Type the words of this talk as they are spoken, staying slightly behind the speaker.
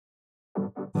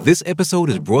This episode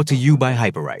is brought to you by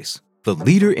Hyperice, the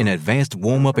leader in advanced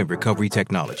warm-up and recovery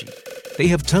technology. They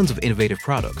have tons of innovative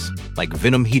products, like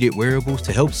Venom-heated wearables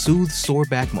to help soothe sore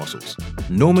back muscles,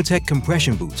 Normatec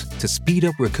compression boots to speed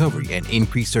up recovery and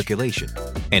increase circulation,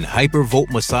 and Hypervolt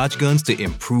massage guns to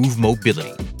improve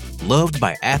mobility. Loved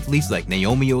by athletes like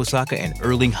Naomi Osaka and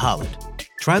Erling Haaland.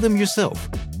 Try them yourself.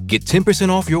 Get 10%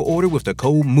 off your order with the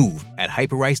code MOVE at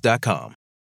Hyperice.com.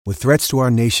 With threats to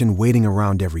our nation waiting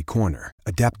around every corner,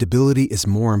 adaptability is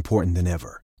more important than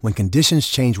ever. When conditions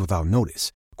change without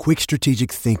notice, quick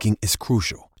strategic thinking is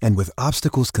crucial. And with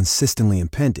obstacles consistently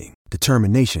impending,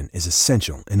 determination is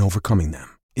essential in overcoming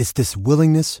them. It's this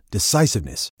willingness,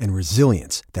 decisiveness, and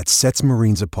resilience that sets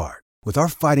Marines apart. With our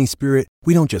fighting spirit,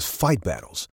 we don't just fight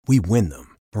battles, we win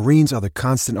them. Marines are the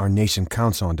constant our nation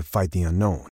counts on to fight the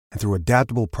unknown. And through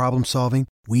adaptable problem solving,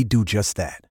 we do just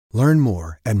that. Learn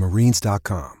more at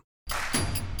marines.com.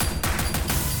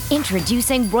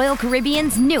 Introducing Royal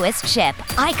Caribbean's newest ship,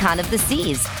 Icon of the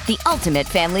Seas, the ultimate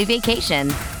family vacation.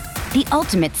 The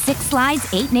ultimate 6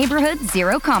 slides, 8 neighborhoods,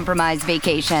 0 compromise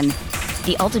vacation.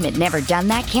 The ultimate never done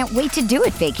that, can't wait to do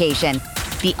it vacation.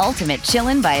 The ultimate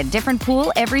chillin' by a different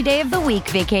pool every day of the week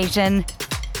vacation.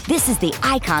 This is the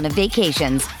Icon of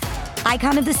vacations.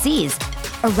 Icon of the Seas,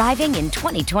 arriving in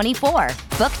 2024.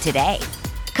 Book today.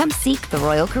 Come seek the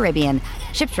Royal Caribbean.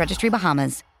 Ships Registry,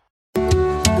 Bahamas.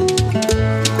 Welcome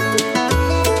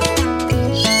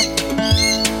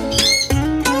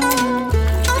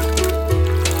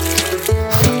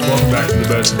back to the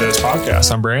Boats and Boats podcast.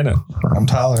 I'm Brandon. I'm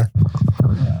Tyler.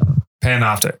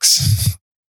 Panoptix.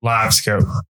 Live scope.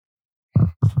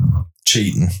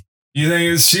 Cheating. You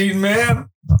think it's cheating, man?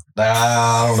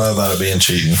 I don't know about it being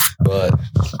cheating, but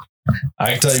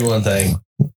I can tell you one thing.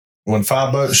 When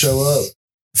 5 boats show up,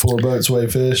 4 boats weigh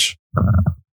fish,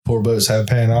 4 boats have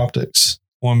Panoptix.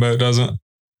 1 boat doesn't?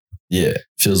 Yeah,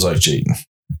 feels like cheating.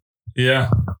 Yeah.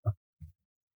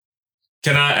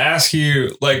 Can I ask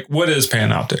you, like, what is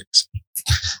Panoptix?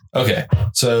 Okay,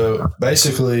 so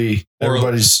basically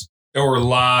everybody's... Or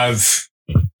live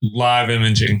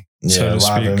imaging. Yeah, so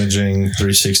live imaging,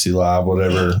 360 live,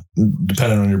 whatever,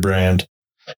 depending on your brand.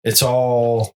 It's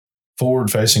all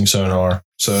forward-facing sonar.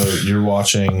 So you're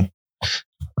watching...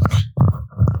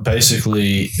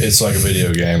 Basically, it's like a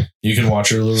video game. You can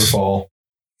watch your lure fall.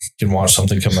 You can watch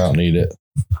something come out and eat it.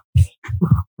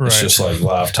 Right. It's just like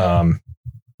live time.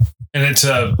 And it's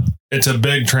a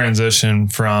big transition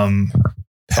from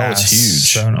It's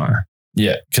huge. sonar.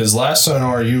 Yeah, because last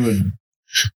sonar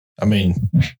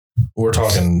we're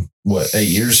talking, 8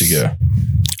 years ago?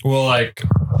 Well,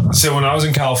 so when I was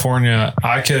in California,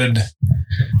 I could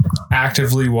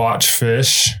actively watch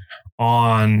fish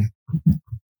on...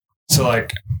 So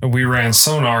we ran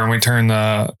sonar and we turned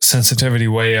the sensitivity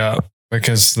way up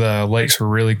because the lakes were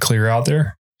really clear out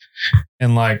there.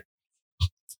 And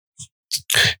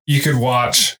you could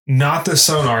watch not the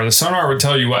sonar. The sonar would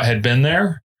tell you what had been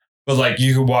there, but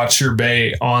you could watch your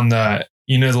bait on the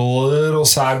little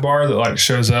sidebar that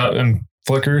shows up and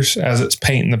flickers as it's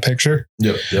painting the picture.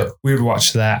 Yep. We would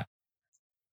watch that.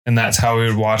 And that's how we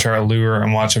would watch our lure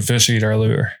and watch a fish eat our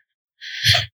lure.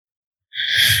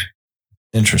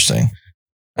 Interesting.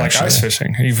 Actually. Ice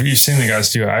fishing. You've seen the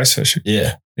guys do ice fishing.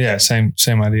 Yeah. Yeah, same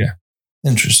idea.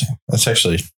 Interesting. That's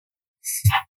actually,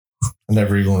 I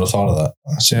never even would have thought of that.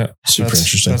 That's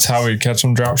interesting. That's how we catch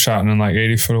them drop shotting in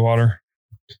 80 foot of water.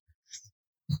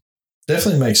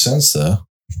 Definitely makes sense though.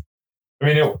 I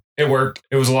mean, it worked.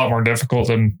 It was a lot more difficult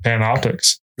than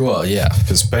Panoptix. Well, yeah,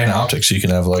 because Panoptix, you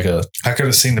can have I could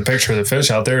have seen the picture of the fish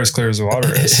out there as clear as the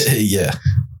water is. Yeah.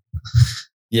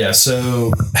 Yeah,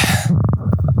 so...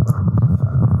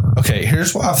 Okay,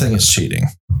 here's why I think it's cheating.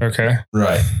 Okay.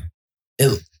 Right.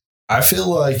 I feel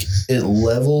like it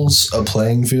levels a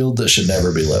playing field that should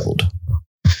never be leveled.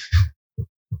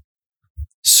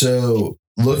 So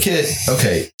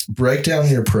break down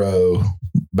your pro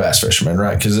bass fisherman,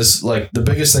 right? Because it's the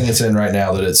biggest thing it's in right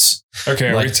now that it's... Okay,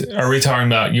 are we talking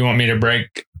about, you want me to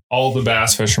break all the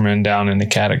bass fishermen down into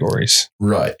categories?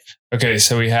 Right. Okay,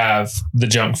 so we have the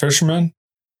junk fishermen.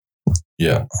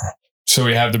 Yeah. So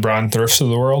we have the Brian Thrifts of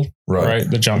the world, right?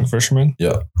 The junk fishermen.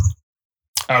 Yeah.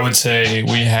 I would say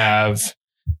we have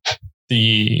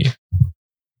the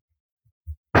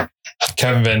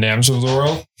Kevin Van Dams of the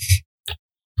world,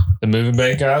 the moving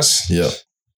bait guys. Yeah.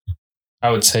 I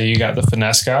would say you got the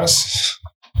finesse guys,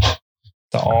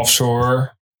 the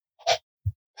offshore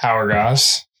power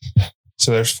guys.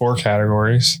 So there's 4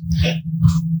 categories.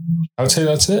 I would say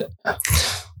that's it.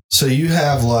 So you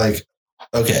have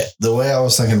the way I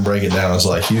was thinking to break it down is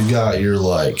you've got your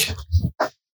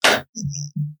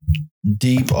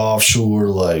deep offshore,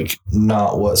 like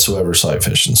not whatsoever sight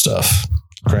fishing stuff,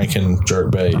 cranking,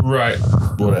 jerkbait, Right.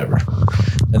 whatever.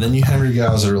 And then you have your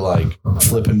guys that are like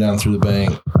flipping down through the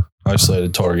bank,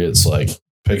 isolated targets, like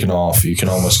picking off. You can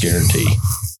almost guarantee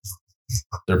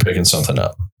they're picking something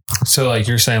up. So like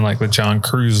you're saying like the John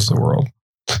Cruise of the world.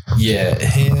 Yeah,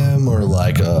 him or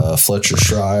like Fletcher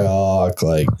Shryock,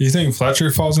 like You think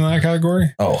Fletcher falls in that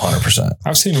category? 100%.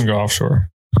 I've seen him go offshore.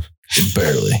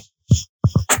 Barely.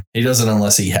 He doesn't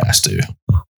unless he has to.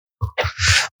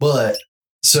 But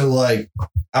so like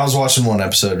I was watching one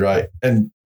episode, right?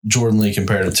 And Jordan Lee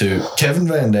compared it to Kevin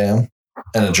Van Dam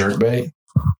and a jerkbait.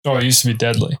 Oh, it used to be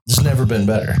deadly. It's never been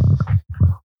better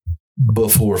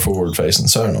before forward facing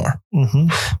sonar. Mm-hmm.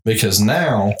 Because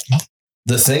now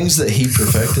the things that he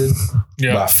perfected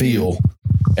by feel,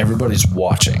 everybody's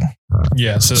watching.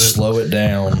 Yeah. So Slow it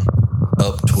down,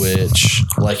 up twitch.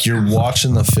 Like you're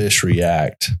watching the fish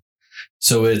react.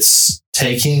 So it's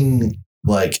taking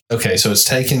it's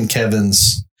taking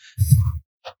Kevin's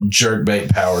jerkbait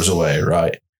powers away,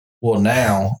 right? Well,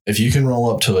 now if you can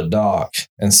roll up to a dock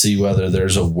and see whether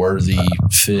there's a worthy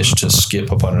fish to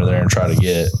skip up under there and try to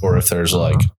get, or if there's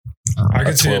like I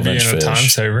could see it being a time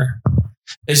saver.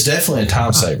 It's definitely a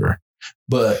time saver.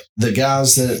 But the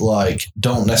guys that like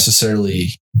don't necessarily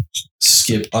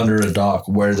skip under a dock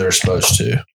where they're supposed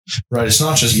to, right? It's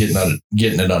not just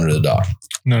getting it under the dock.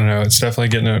 No, it's definitely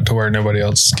getting it to where nobody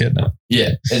else is getting it. Yeah,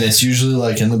 and it's usually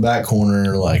like in the back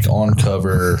corner, like on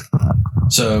cover.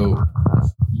 So,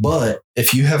 but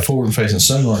if you have forward facing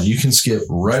sonar, you can skip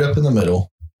right up in the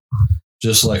middle,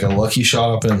 just like a lucky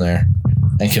shot up in there,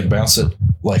 and can bounce it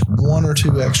like one or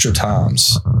two extra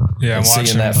times. Yeah, and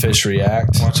seeing that fish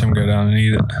react. Watch him go down and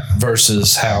eat it.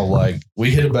 Versus how like we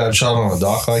hit a bad shot on a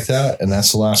dock like that, and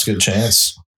that's the last good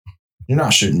chance. You're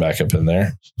not shooting back up in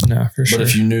there. No, for sure. But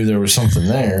if you knew there was something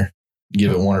there,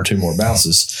 give it one or two more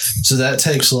bounces. So that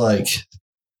takes like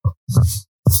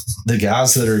the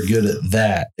guys that are good at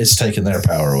that, it's taking their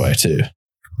power away too.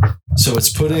 So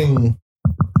it's taking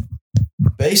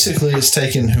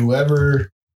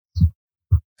whoever.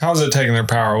 How's it taking their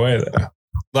power away though?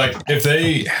 Like if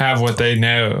they have what they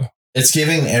know, it's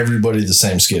giving everybody the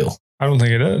same skill. I don't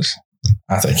think it is.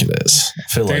 I think it is. I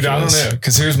feel Dude, I don't know.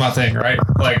 Because here's my thing, right?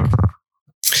 Like,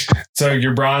 so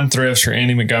your Brian Thrifts, your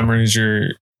Andy Montgomerys, your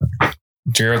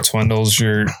Jared Swindles,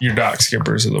 your dock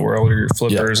skippers of the world, or your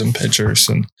flippers and pitchers,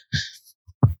 and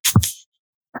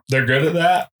they're good at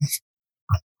that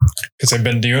because they've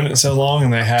been doing it so long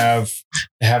and they have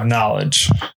knowledge.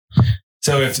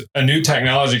 So if a new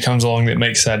technology comes along that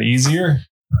makes that easier,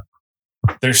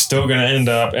 they're still going to end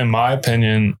up, in my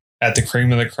opinion, at the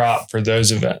cream of the crop for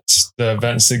those events. The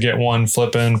events that get one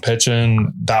flipping,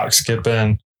 pitching, dock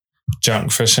skipping,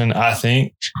 junk fishing. I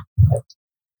think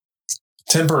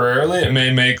temporarily it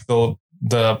may make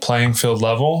the playing field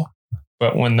level,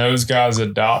 but when those guys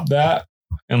adopt that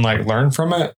and like learn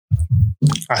from it,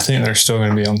 I think they're still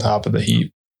going to be on top of the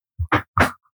heap.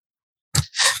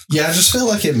 Yeah, I just feel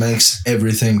like it makes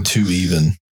everything too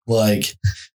even. Like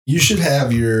you should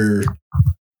have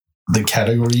the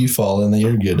category you fall in that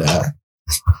you're good at.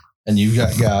 And you've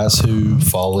got guys who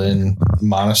fall in,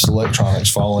 minus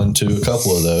electronics, fall into a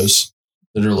couple of those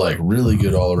that are like really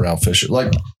good all around fishers.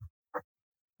 Like,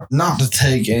 not to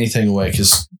take anything away,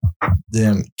 because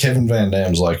Kevin Van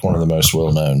Dam's like one of the most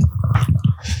well known.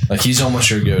 Like he's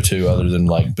almost your go-to other than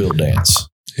like Bill Dance.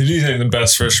 Who do you think the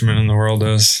best fisherman in the world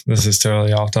is? This is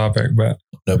totally off topic, but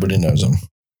nobody knows him.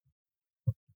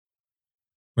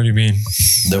 What do you mean?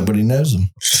 Nobody knows him.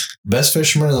 Best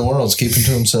fisherman in the world is keeping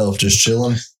to himself, just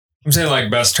chilling. I'm saying like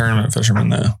best tournament fisherman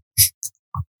though.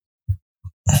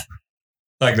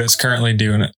 Like that's currently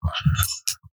doing it.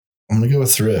 I'm going to go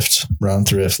with Thrift. Brian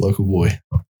Thrift, local boy.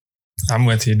 I'm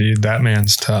with you, dude. That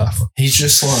man's tough. He's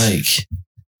just like,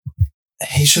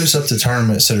 he shows up to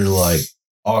tournaments that are like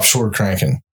offshore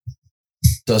cranking.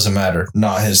 Doesn't matter.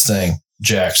 Not his thing.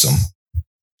 Jacks them.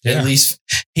 Yeah. At least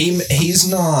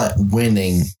he's not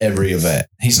winning every event.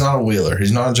 He's not a Wheeler.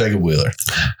 He's not a Jacob Wheeler.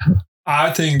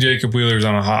 I think Jacob Wheeler's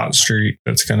on a hot streak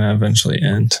that's going to eventually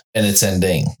end. And it's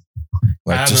ending.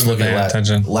 Like just look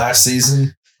at last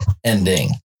season,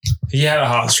 ending. He had a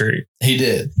hot streak. He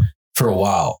did for a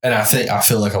while. And I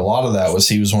feel like a lot of that was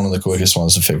he was one of the quickest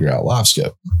ones to figure out live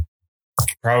scope.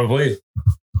 Probably.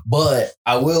 But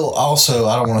I will also,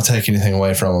 I don't want to take anything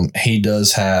away from him. He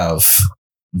does have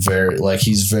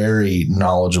he's very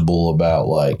knowledgeable about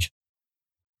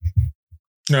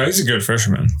no, he's a good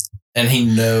fisherman. And he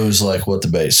knows like what the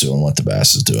bait's doing, what the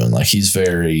bass is doing. Like he's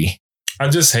very, I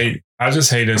just hate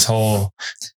his whole.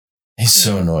 He's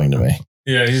so annoying to me.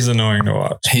 Yeah, he's annoying to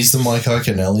watch. He's the Mike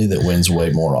Iaconelli that wins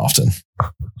way more often.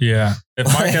 Yeah. If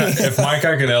Mike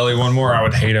Iaconelli won more, I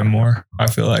would hate him more, I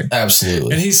feel like.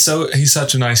 Absolutely. And he's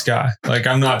such a nice guy. Like,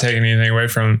 I'm not taking anything away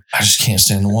from him. I just can't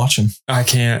stand to watch him. I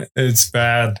can't. It's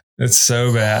bad. It's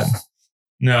so bad.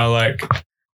 No, like,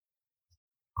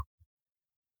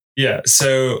 yeah.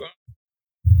 So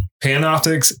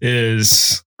Panoptix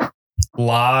is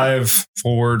live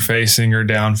forward facing or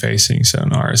down facing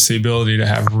sonar. It's the ability to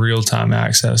have real time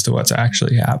access to what's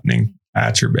actually happening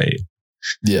at your bait.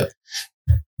 Yeah.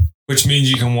 Which means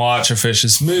you can watch a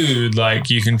fish's mood. Like,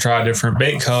 you can try different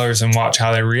bait colors and watch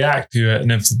how they react to it.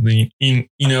 And if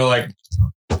like,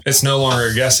 it's no longer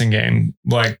a guessing game.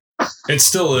 Like, it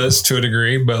still is to a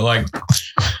degree, but like,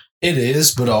 it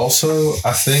is. But also,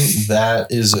 I think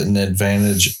that is an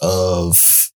advantage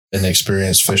of an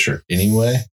experienced fisher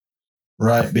anyway.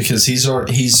 Right, because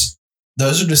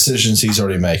those are decisions he's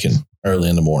already making early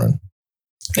in the morning.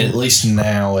 At least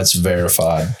now it's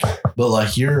verified. But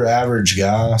like your average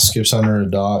guy skips under a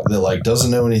dock that like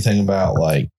doesn't know anything about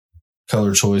like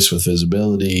color choice with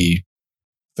visibility,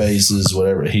 phases,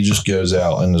 whatever. He just goes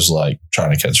out and is like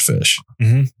trying to catch fish.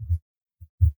 Mm-hmm.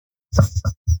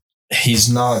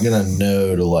 He's not gonna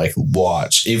know to like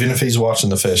watch. Even if he's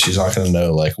watching the fish, he's not gonna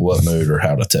know like what mood or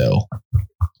how to tell,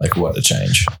 like what to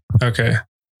change. Okay.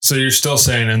 So you're still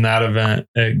saying in that event,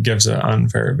 it gives an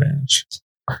unfair advantage?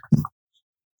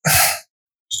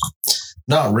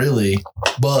 Not really,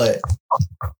 but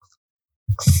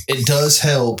it does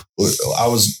help. I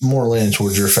was more leaning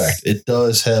towards your fact. It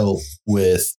does help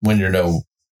with when you know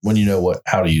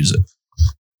how to use it.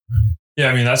 Yeah,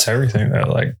 I mean, that's everything though.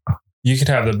 Like, you could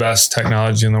have the best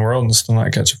technology in the world and still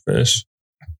not catch a fish.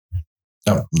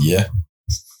 Oh, yeah.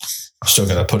 Still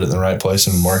got to put it in the right place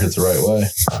and mark it the right way.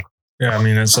 Yeah, I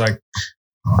mean, it's like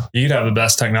you could have the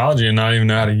best technology and not even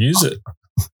know how to use it.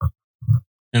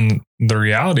 And the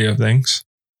reality of things.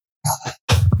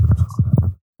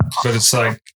 But it's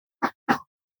like,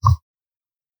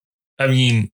 I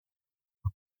mean,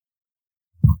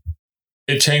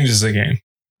 it changes the game,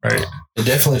 right? It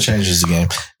definitely changes the game.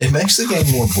 It makes the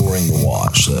game more boring to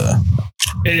watch, though.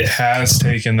 It has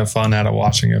taken the fun out of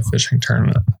watching a fishing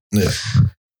tournament. Yeah.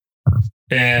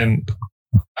 And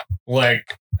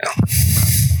like,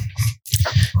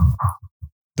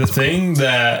 the thing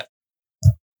that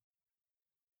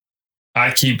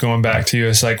I keep going back to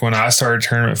is like when I started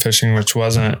tournament fishing, which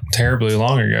wasn't terribly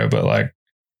long ago, but like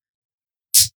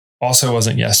also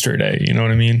wasn't yesterday. You know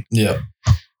what I mean? Yeah.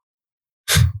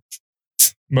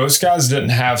 Most guys didn't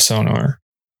have sonar.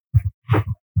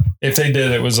 If they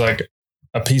did, it was like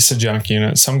a piece of junk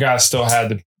unit. Some guys still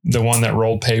had the one that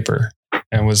rolled paper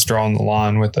and was drawing the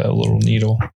line with a little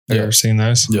needle. Have you ever seen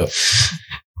those? Yeah.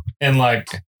 And like,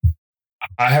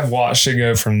 I have watched it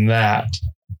go from that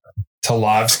to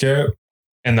live scope.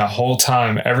 And the whole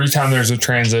time, every time there's a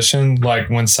transition, like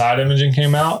when side imaging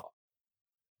came out,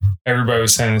 everybody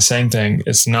was saying the same thing.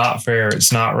 It's not fair.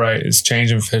 It's not right. It's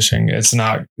changing fishing. It's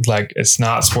not like, it's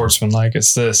not sportsmanlike.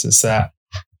 It's this, it's that.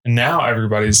 And now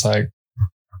everybody's like,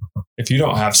 if you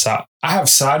don't have side, I have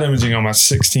side imaging on my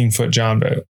 16-foot John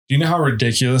boat. Do you know how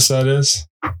ridiculous that is?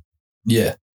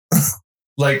 Yeah.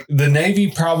 Like the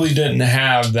Navy probably didn't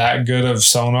have that good of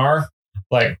sonar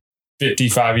like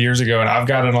 55 years ago, and I've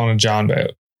got it on a John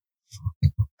boat.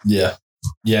 Yeah.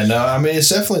 Yeah. No, I mean, it's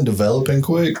definitely developing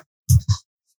quick.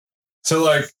 So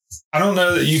like, I don't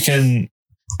know that you can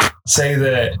say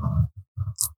that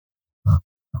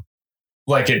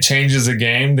like it changes the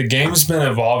game. The game's been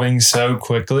evolving so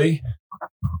quickly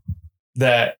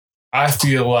that I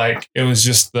feel like it was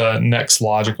just the next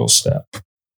logical step.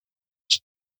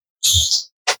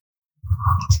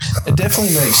 It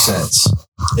definitely makes sense.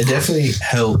 It definitely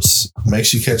helps,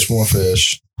 makes you catch more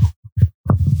fish.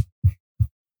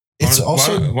 It's why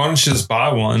don't you just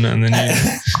buy one and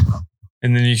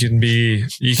then you can be a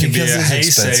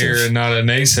haysayer and not a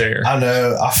naysayer. I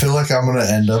know. I feel like I'm going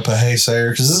to end up a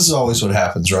haysayer because this is always what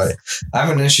happens, right? I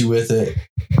have an issue with it,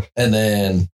 and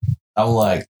then I'm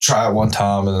like, try it one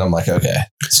time, and then I'm like, okay,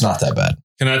 it's not that bad.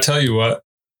 Can I tell you what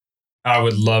I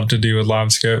would love to do with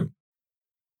live scope?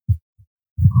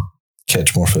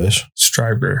 Catch more fish.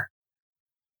 Striper.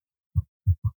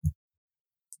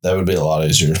 That would be a lot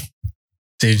easier.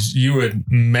 Dude, you would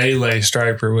melee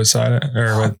striper with side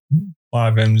or with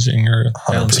live imaging or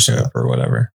down scope or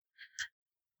whatever.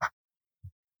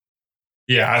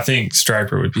 Yeah, I think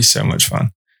striper would be so much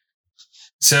fun.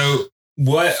 So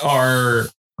what are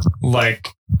like,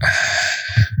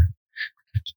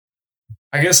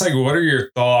 I guess like, what are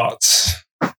your thoughts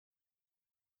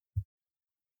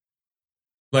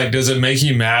Like, does it make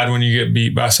you mad when you get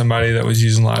beat by somebody that was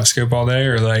using live scope all day?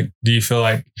 Or like, do you feel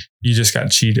like you just got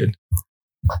cheated?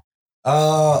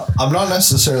 I'm not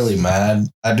necessarily mad.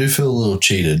 I do feel a little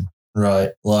cheated,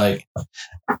 right? Like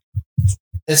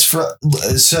it's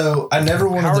so I never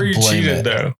wanted How are to you blame cheated it.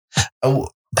 though?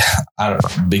 I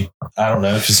don't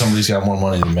know because somebody's got more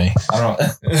money than me. I don't,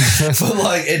 but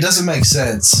like it doesn't make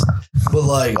sense. But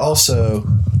like also,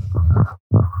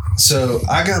 so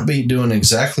I got beat doing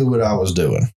exactly what I was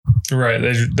doing. Right.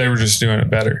 They were just doing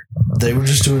it better. They were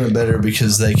just doing it better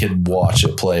because they could watch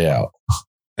it play out.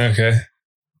 Okay.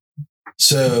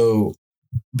 So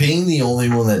being the only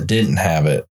one that didn't have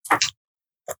it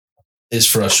is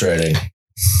frustrating.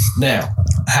 Now,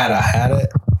 had I had it,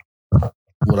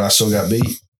 would I still got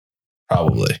beat?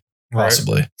 Probably.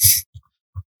 Possibly. Right.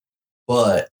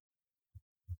 But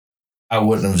I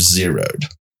wouldn't have zeroed.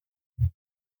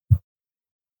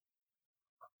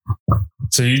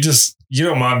 So you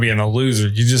don't mind being a loser.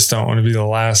 You just don't want to be the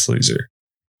last loser.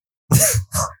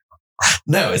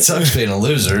 No, it sucks being a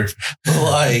loser.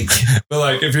 But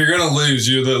like if you're going to lose,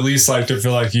 you'd at least like to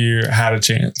feel like you had a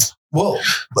chance. Well,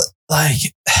 but like,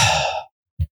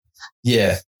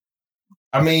 yeah.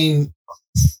 I mean,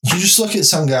 you just look at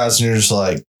some guys and you're just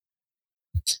like,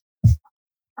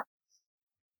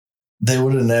 they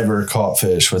would have never caught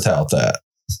fish without that.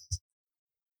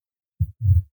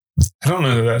 I don't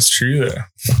know that that's true though.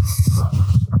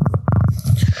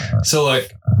 So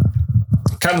like,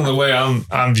 kind of the way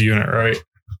I'm viewing it, right?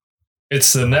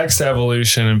 It's the next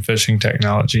evolution in fishing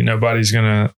technology. Nobody's going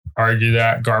to argue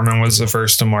that. Garmin was the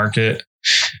first to market.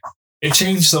 It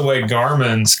changed the way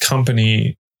Garmin's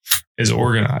company is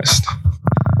organized.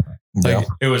 Yeah. Like,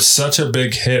 it was such a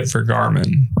big hit for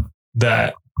Garmin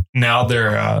that now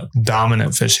they're a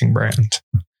dominant fishing brand.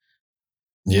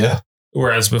 Yeah.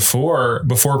 Whereas before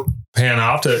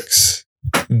Panoptix,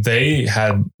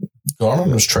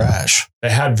 Garmin was trash. They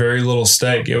had very little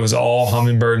stake. It was all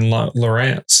Humminbird and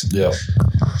Lowrance. Yeah.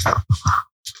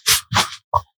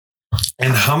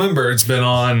 And Humminbird's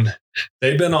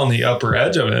they've been on the upper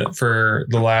edge of it for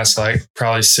the last like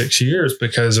probably 6 years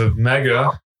because of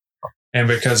Mega and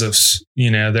because of,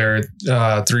 their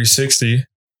 360.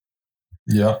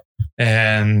 Yeah.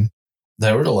 And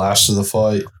they were the last of the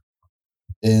fight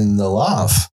in the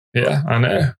live. Yeah, I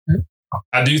know.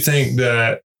 I do think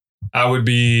that I would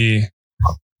be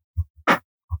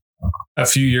a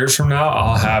few years from now,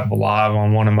 I'll have live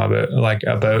on one of my boat, like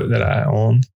a boat that I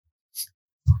own.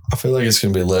 I feel like it's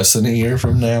going to be less than a year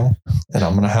from now, and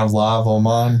I'm going to have live on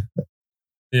mine.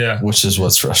 Yeah. Which is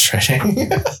what's frustrating.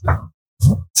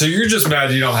 So you're just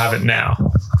mad you don't have it now?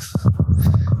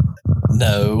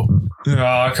 No.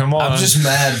 Oh, come on. I'm just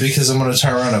mad because I'm going to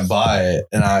turn around and buy it.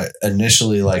 And I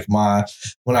initially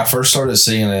when I first started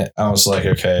seeing it, I was like,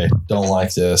 okay, don't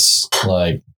like this.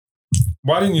 Like,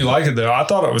 why didn't you like it though? I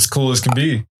thought it was cool as can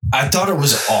be. I thought it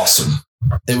was awesome.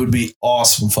 It would be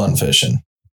awesome fun fishing.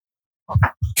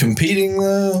 Competing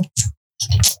though,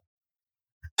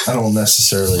 I don't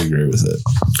necessarily agree with it.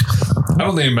 I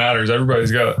don't think it matters.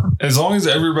 As long as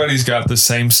everybody's got the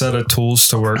same set of tools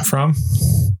to work from.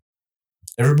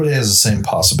 Everybody has the same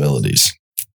possibilities.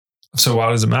 So why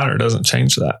does it matter? It doesn't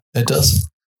change that. It doesn't.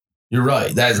 You're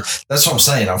right. That's what I'm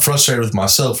saying. I'm frustrated with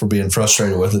myself for being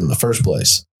frustrated with it in the first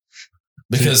place.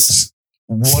 Because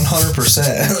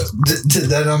 100%. Did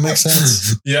that not make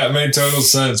sense? Yeah, it made total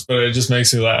sense, but it just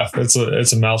makes me laugh.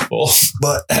 It's a mouthful.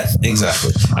 But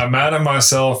exactly. I'm mad at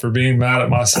myself for being mad at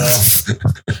myself.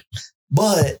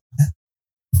 But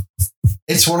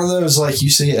it's one of those, like, you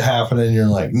see it happen and you're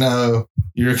like, no,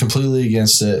 you're completely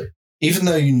against it. Even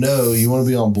though you know you want to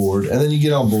be on board. And then you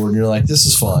get on board and you're like, this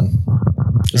is fun.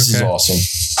 This is awesome.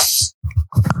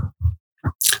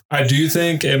 I do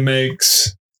think it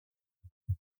makes...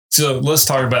 So let's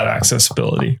talk about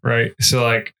accessibility, right? So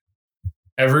like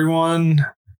everyone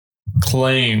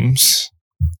claims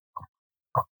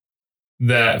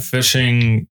that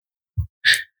fishing,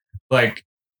 like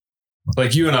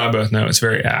you and I both know, it's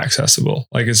very accessible.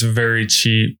 Like it's a very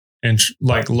cheap and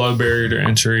like low barrier to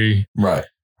entry. Right.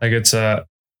 Like it's a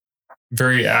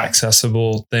very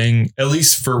accessible thing, at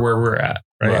least for where we're at.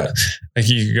 Right. Like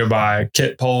you could go buy a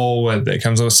kit pole that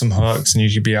comes with some hooks and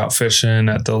you could be out fishing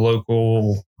at the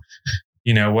local,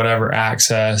 whatever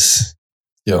access.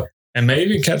 Yep. And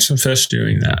maybe catch some fish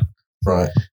doing that.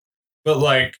 Right. But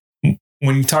like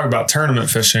when you talk about tournament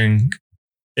fishing,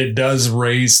 it does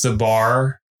raise the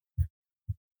bar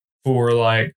for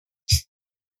like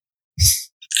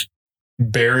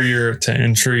barrier to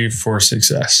entry for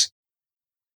success.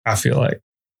 I feel like.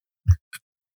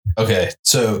 Okay,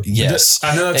 so yes,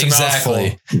 I know that's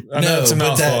exactly. A mouthful. I know that's a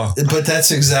mouthful. But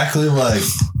that's exactly like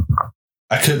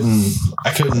I couldn't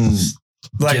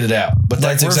get it out. But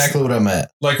that's exactly what I meant.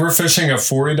 Like we're fishing a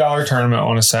 $40 tournament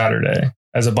on a Saturday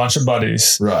as a bunch of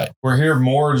buddies. Right. We're here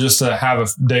more just to have a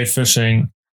day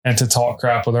fishing and to talk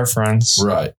crap with our friends.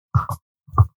 Right.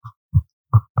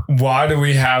 Why do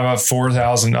we have a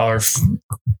 $4,000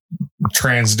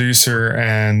 transducer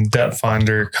and depth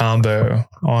finder combo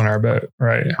on our boat?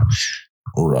 Right.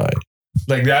 Right.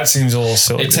 Like that seems a little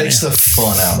silly. It takes the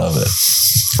fun out of it.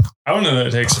 I don't know that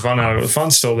it takes the fun out of it. The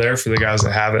fun's still there for the guys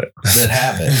that have it.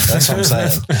 That's what I'm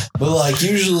saying. But like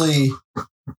usually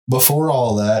before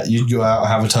all that, you'd go out,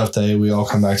 have a tough day. We all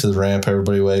come back to the ramp.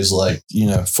 Everybody weighs like,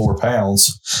 4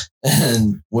 pounds.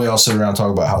 And we all sit around and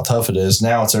talk about how tough it is.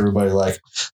 Now it's everybody like,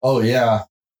 oh yeah,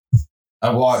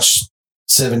 I watched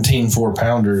 17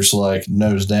 4-pounders like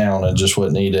nose down and just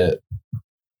wouldn't eat it.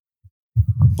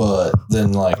 But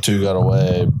then like 2 got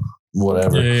away,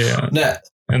 whatever. Yeah. Nah,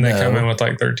 and they come in with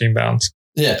like 13 pounds.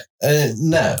 Yeah.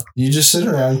 No, you just sit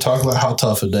around and talk about how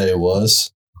tough a day it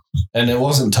was. And it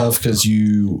wasn't tough because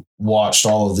you watched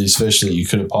all of these fish that you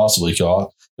could have possibly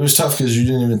caught. It was tough because you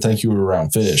didn't even think you were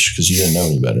around fish because you didn't know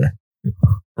any better.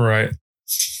 Right.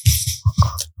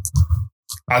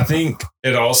 I think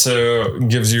it also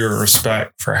gives you a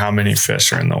respect for how many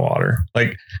fish are in the water.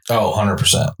 Like,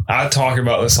 100%. I talk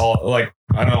about this all, like,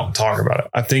 I don't talk about it.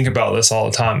 I think about this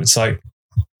all the time. It's like,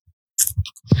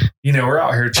 we're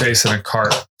out here chasing a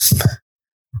carp.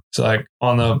 It's like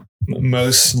on the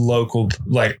most local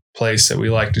like place that we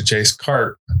like to chase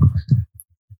carp,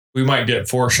 we might get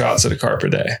 4 shots at a carp a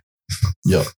day.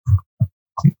 Yep.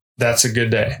 That's a good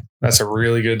day. That's a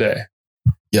really good day.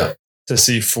 Yep. To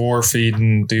see 4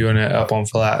 feeding, doing it up on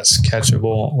flats,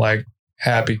 catchable, like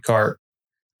happy carp.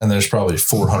 And there's probably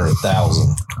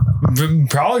 400,000.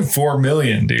 Probably 4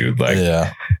 million, dude. Like,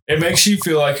 yeah. It makes you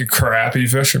feel like a crappy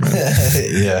fisherman.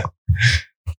 Yeah.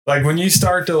 Like when you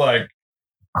start to like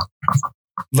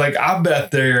I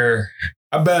bet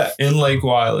in Lake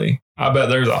Wylie, I bet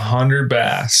there's 100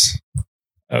 bass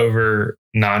over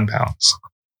 9 pounds.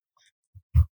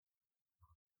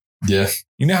 Yeah.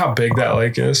 You know how big that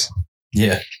lake is?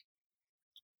 Yeah.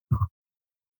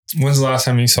 When's the last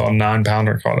time you saw a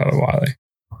 9-pounder caught out of Wylie?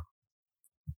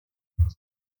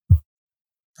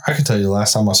 I can tell you the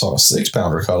last time I saw a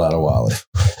 6-pounder caught out of Wylie.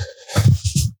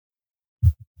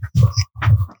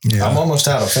 Yeah. I'm almost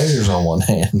out of fingers on one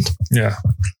hand. Yeah.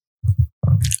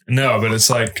 No, but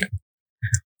it's like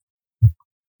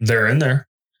they're in there.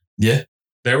 Yeah.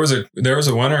 There was a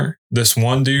winner. This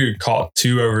one dude caught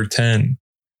 2 over 10.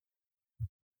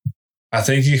 I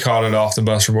think he caught it off the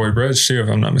Buster Boy Bridge too, if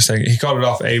I'm not mistaken. He caught it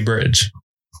off a bridge.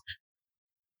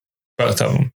 Both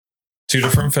of them. 2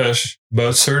 different fish,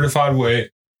 both certified weight.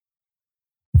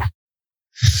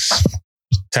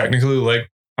 Technically lake,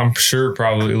 I'm sure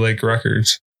probably lake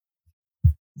records.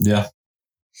 Yeah.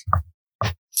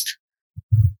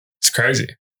 It's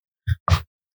crazy.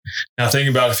 Now think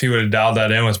about if he would have dialed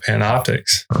that in with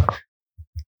Panoptics.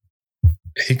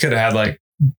 He could have had like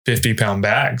 50-pound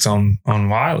bags on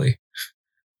Wylie.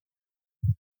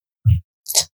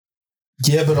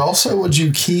 Yeah, but also would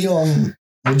you key on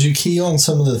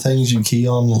some of the things you key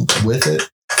on with it?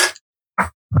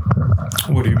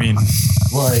 What do you mean?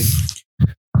 Like,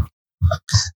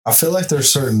 I feel like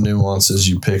there's certain nuances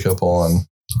you pick up on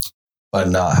by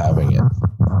not having it.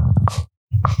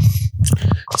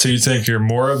 So you think you're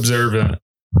more observant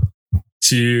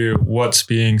to what's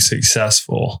being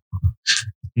successful,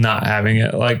 not having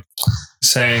it, like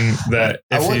saying that.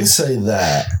 I wouldn't say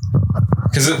that.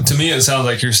 Because to me, it sounds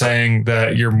like you're saying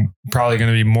that you're probably going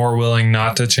to be more willing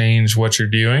not to change what you're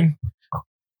doing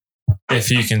if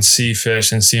you can see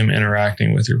fish and see them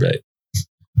interacting with your bait.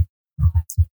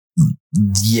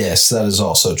 Yes, that is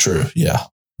also true. Yeah.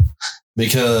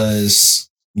 Because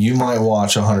you might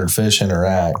watch 100 fish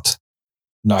interact,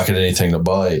 not get anything to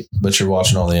bite, but you're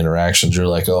watching all the interactions. You're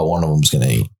like, oh, one of them's going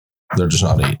to eat. They're just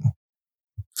not eating.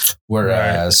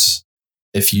 Whereas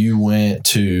if you went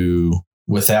to,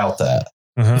 without that,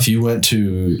 if you went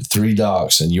to 3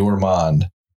 docks in your mind,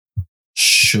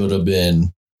 should have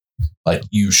been like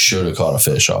you should have caught a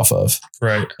fish off of.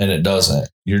 Right. And it doesn't.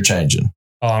 You're changing.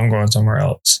 Oh, I'm going somewhere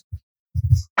else.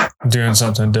 Doing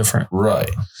something different.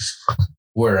 Right.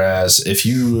 Whereas if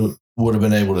you would have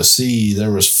been able to see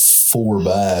there was 4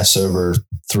 bass over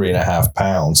 3.5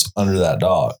 pounds under that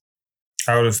dock,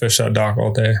 I would have fished that dock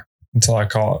all day until I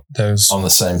caught those. On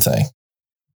the same thing.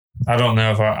 I don't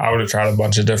know if I would have tried a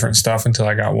bunch of different stuff until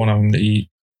I got one of them to eat.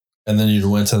 And then you'd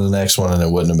went to the next one and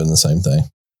it wouldn't have been the same thing.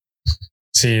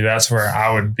 See, that's where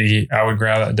I would be. I would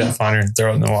grab that depth finder and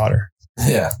throw it in the water.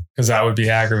 Yeah. Because I would be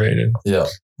aggravated. Yeah.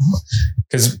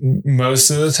 Because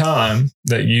most of the time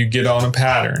that you get on a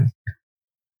pattern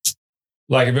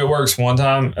Like if it works one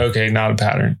time, okay, not a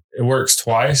pattern. It works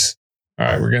twice. All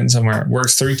right, we're getting somewhere. It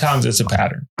works 3 times, it's a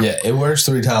pattern. Yeah, it works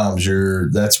 3 times.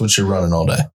 That's what you're running all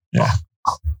day. Yeah.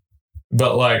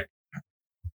 But like,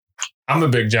 I'm a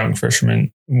big junk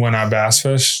fisherman when I bass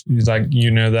fish. Like,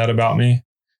 you know that about me.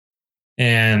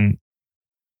 And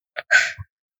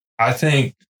I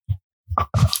think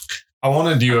I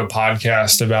want to do a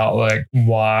podcast about like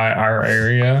why our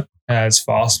area has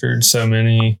fostered so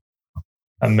many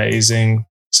amazing,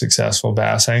 successful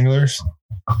bass anglers.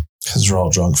 Because they're all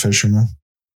drunk fishermen.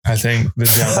 I think the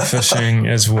junk fishing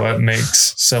is what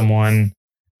makes someone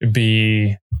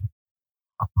be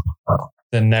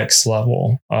the next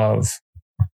level of,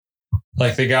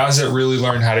 like, the guys that really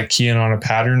learn how to key in on a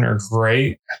pattern are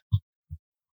great.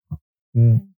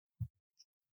 The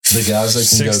guys that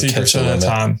can 60% go catch of the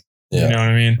time. Yeah. You know what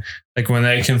I mean? Like when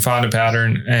they can find a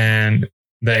pattern and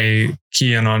they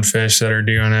key in on fish that are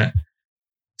doing it,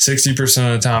 60%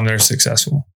 of the time they're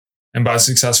successful. And by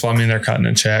successful, I mean they're cutting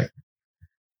a check.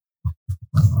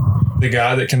 The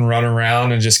guy that can run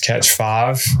around and just catch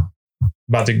 5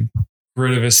 by the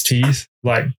grit of his teeth,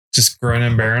 like just grinning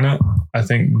and bearing it, I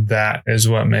think that is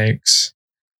what makes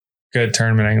good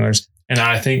tournament anglers. And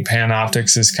I think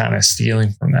Panoptix is kind of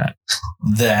stealing from that.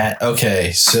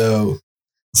 Okay. So,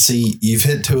 see, you've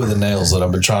hit 2 of the nails that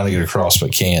I've been trying to get across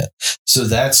but can't. So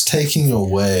that's taking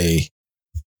away,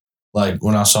 like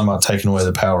when I was talking about taking away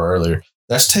the power earlier,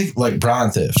 that's like Brian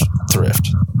Thrift,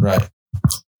 right?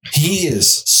 He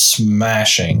is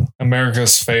smashing.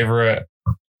 America's favorite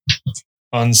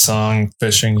unsung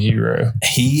fishing hero.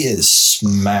 He is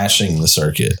smashing the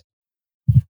circuit.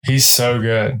 He's so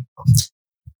good.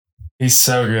 He's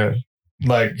so good.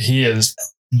 Like, he is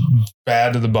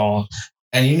bad to the bone.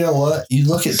 And you know what? You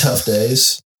look at tough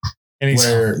days And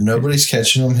where nobody's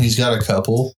catching him. He's got a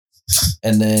couple.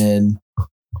 And then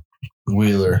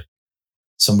Wheeler,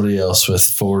 somebody else with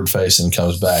forward facing,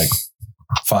 comes back,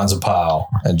 finds a pile,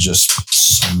 and just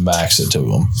smacks it to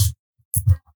him.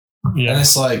 Yeah. And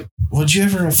it's like, would you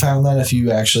ever have found that if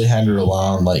you actually had to rely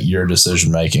on like your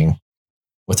decision making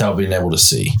without being able to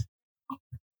see?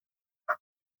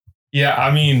 Yeah,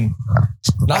 I mean,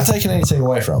 Not taking anything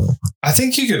away from him. I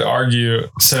think you could argue.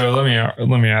 So let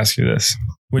me ask you this: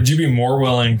 would you be more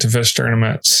willing to fish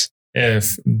tournaments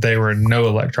if they were no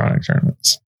electronic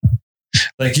tournaments?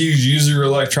 Like, you use your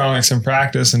electronics in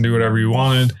practice and do whatever you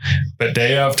wanted, but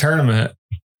day of tournament,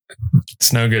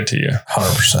 it's no good to you.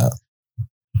 100%.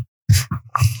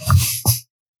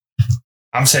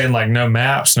 I'm saying like no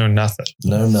maps, no nothing.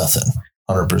 No, nothing.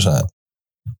 100%.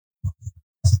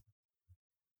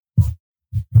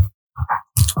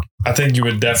 I think you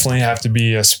would definitely have to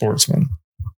be a sportsman.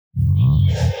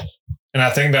 And I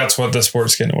think that's what the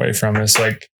sport's getting away from. Is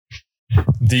like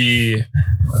the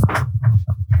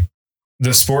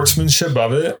sportsmanship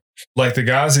of it. Like the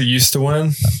guys that used to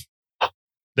win,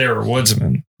 they were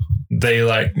woodsmen. They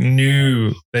like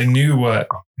knew what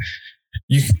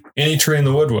any tree in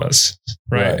the wood was,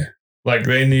 right? Like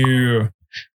they knew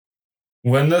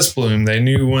when this bloomed. They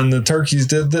knew when the turkeys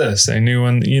did this. They knew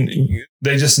when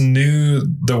they just knew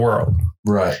the world,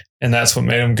 right? And that's what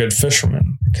made them good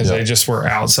fishermen, because they just were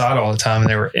outside all the time and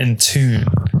they were in tune,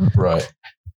 right?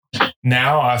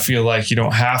 Now I feel like you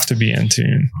don't have to be in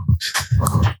tune.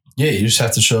 Yeah, you just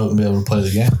have to show up and be able to play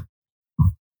the game.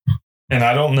 And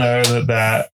I don't know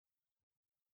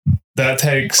that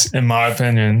takes, in my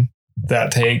opinion,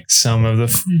 that takes some of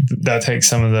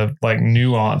the like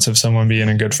nuance of someone being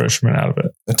a good fisherman out of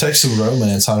it. It takes the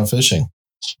romance out of fishing.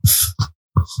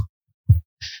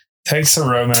 Takes the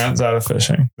romance out of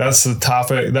fishing. That's the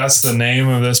topic. That's the name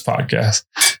of this podcast.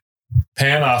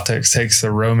 Panoptix takes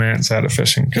the romance out of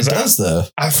fishing. It does, though.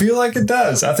 I feel like it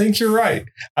does. I think you're right.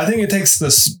 I think it takes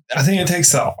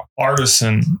the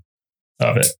artisan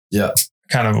of it. Yeah.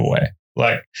 Kind of a way.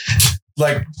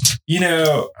 Like, you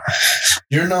know,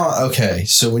 you're not okay.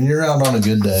 So when you're out on a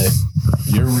good day,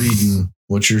 you're reading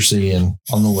what you're seeing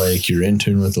on the lake. You're in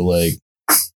tune with the lake.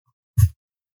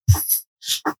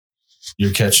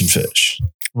 You're catching fish.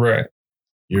 Right.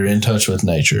 You're in touch with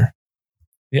nature.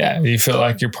 Yeah. You feel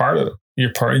like you're part of it.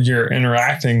 You're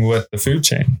interacting with the food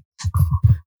chain.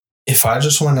 If I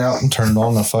just went out and turned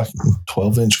on a fucking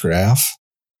 12-inch graph,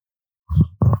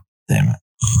 damn it.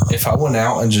 If I went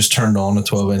out and just turned on a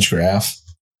 12-inch graph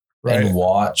and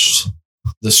watched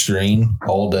the screen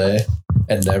all day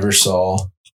and never saw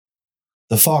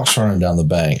the fox running down the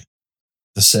bank,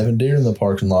 the 7 deer in the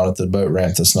parking lot at the boat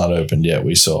ramp that's not opened yet,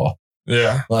 we saw.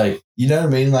 Yeah. Like, you know what I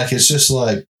mean? Like, it's just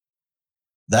like,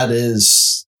 that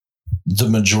is the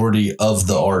majority of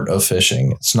the art of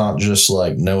fishing. It's not just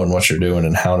like knowing what you're doing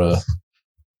and how to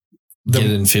get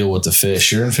in field with the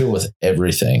fish. You're in field with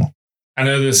everything. I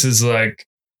know this is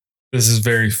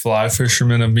very fly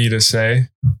fisherman of me to say,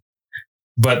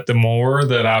 but the more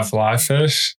that I fly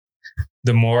fish,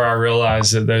 the more I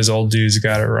realize that those old dudes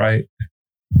got it right.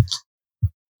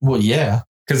 Well, yeah.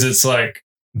 Because it's like,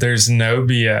 there's no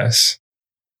BS.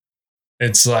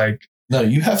 It's like, no,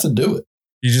 you have to do it.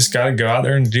 You just got to go out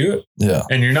there and do it. Yeah.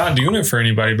 And you're not doing it for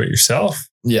anybody but yourself.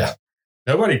 Yeah.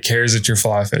 Nobody cares that you're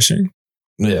fly fishing.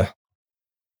 Yeah.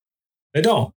 They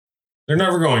don't. They're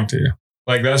never going to.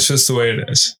 Like, that's just the way it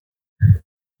is.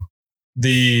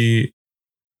 The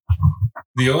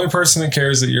only person that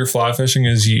cares that you're fly fishing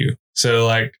is you. So,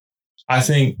 like, I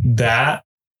think that,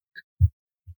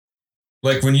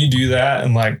 like, when you do that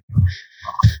and like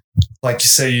you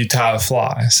say you tie a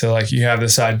fly. So, like, you have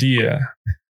this idea.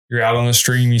 You're out on the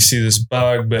stream, you see this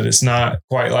bug, but it's not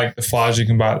quite like the flies you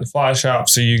can buy at the fly shop.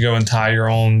 So you go and tie your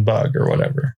own bug or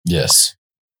whatever. Yes.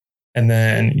 And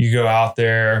then you go out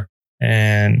there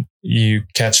and you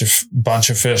catch a bunch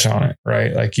of fish on it,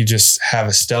 right? Like, you just have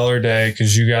a stellar day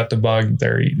because you got the bug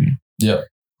they're eating. Yep.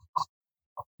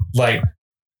 Like,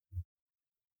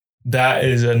 that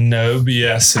is a no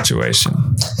BS situation.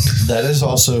 That is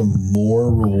also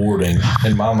more rewarding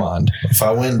in my mind. If I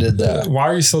went and did that. Why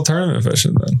are you still tournament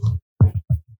fishing then?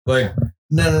 Like,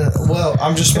 No. Well,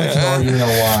 I'm just making an argument on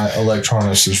why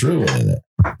electronics is ruining it.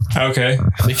 Okay.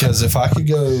 Because if I could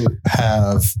go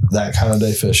have that kind of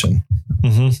day fishing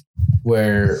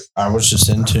where I was just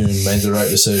in tune, made the right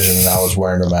decision, and I was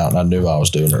wearing them out and I knew I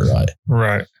was doing it right.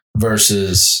 Right.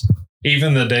 Versus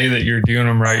even the day that you're doing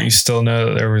them right, you still know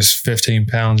that there was 15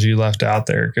 pounds you left out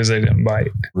there because they didn't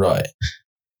bite. Right.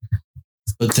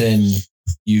 But then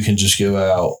you can just go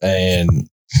out and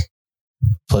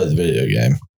play the video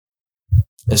game.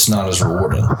 It's not as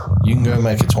rewarding. You can go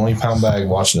make a 20-pound bag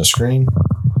watching a screen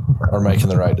or making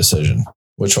the right decision.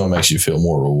 Which one makes you feel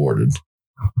more rewarded?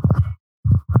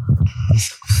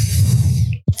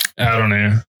 I don't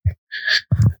know.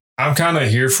 I'm kind of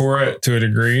here for it to a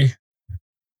degree,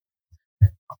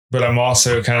 but I'm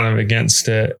also kind of against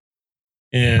it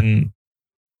in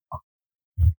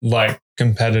like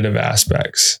competitive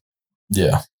aspects.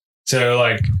 Yeah. So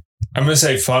like, I'm going to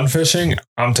say fun fishing.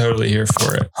 I'm totally here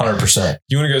for it. 100%.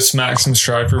 You want to go smack some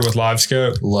striper with live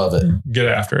scope? Love it. Get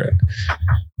after it.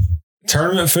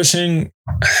 Tournament fishing,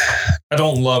 I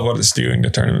don't love what it's doing to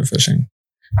tournament fishing.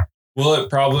 Will it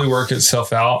probably work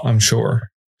itself out? I'm sure.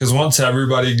 Because once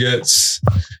everybody gets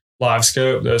live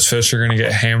scope, those fish are going to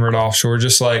get hammered offshore,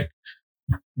 just like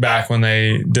back when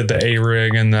they did the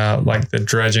A-rig and the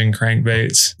dredging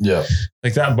crankbaits. Yeah.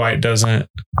 Like, that bite doesn't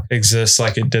exist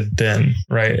like it did then,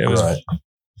 right? It was right.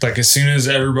 Like, as soon as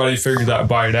everybody figured that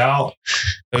bite out,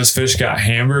 those fish got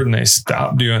hammered and they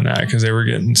stopped doing that because they were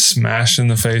getting smashed in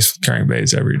the face with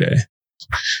crankbaits every day.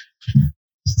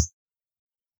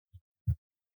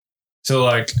 So,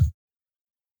 like,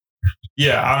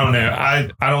 yeah, I don't know.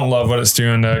 I don't love what it's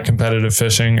doing to competitive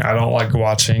fishing. I don't like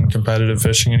watching competitive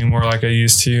fishing anymore like I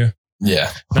used to.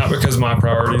 Yeah. Not because my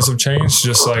priorities have changed,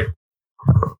 just like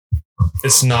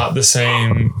it's not the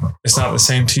same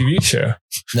TV show.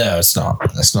 No, it's not.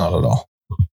 It's not at all.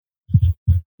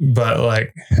 But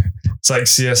like, it's like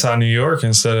CSI New York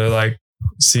instead of like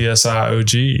CSI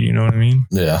OG, you know what I mean?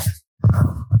 Yeah.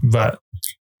 But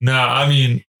no, I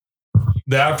mean,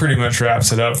 that pretty much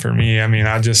wraps it up for me. I mean,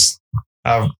 I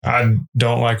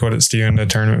don't like what it's doing to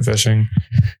tournament fishing.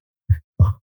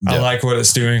 Yep. I like what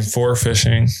it's doing for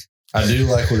fishing. I do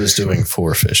like what it's doing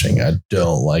for fishing. I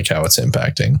don't like how it's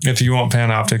impacting. If you want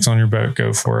Panoptix on your boat,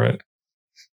 go for it.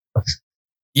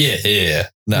 Yeah.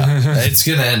 No, it's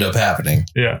going to end up happening.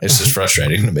 Yeah. It's just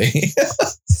frustrating to me.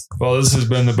 Well, this has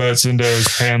been the Boats Indo's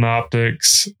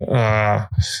Panoptix.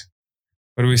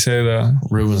 What do we say?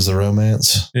 Ruins the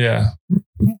romance. Yeah.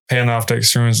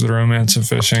 Panoptix ruins the romance of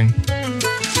fishing.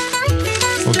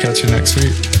 We'll catch you next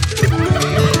week.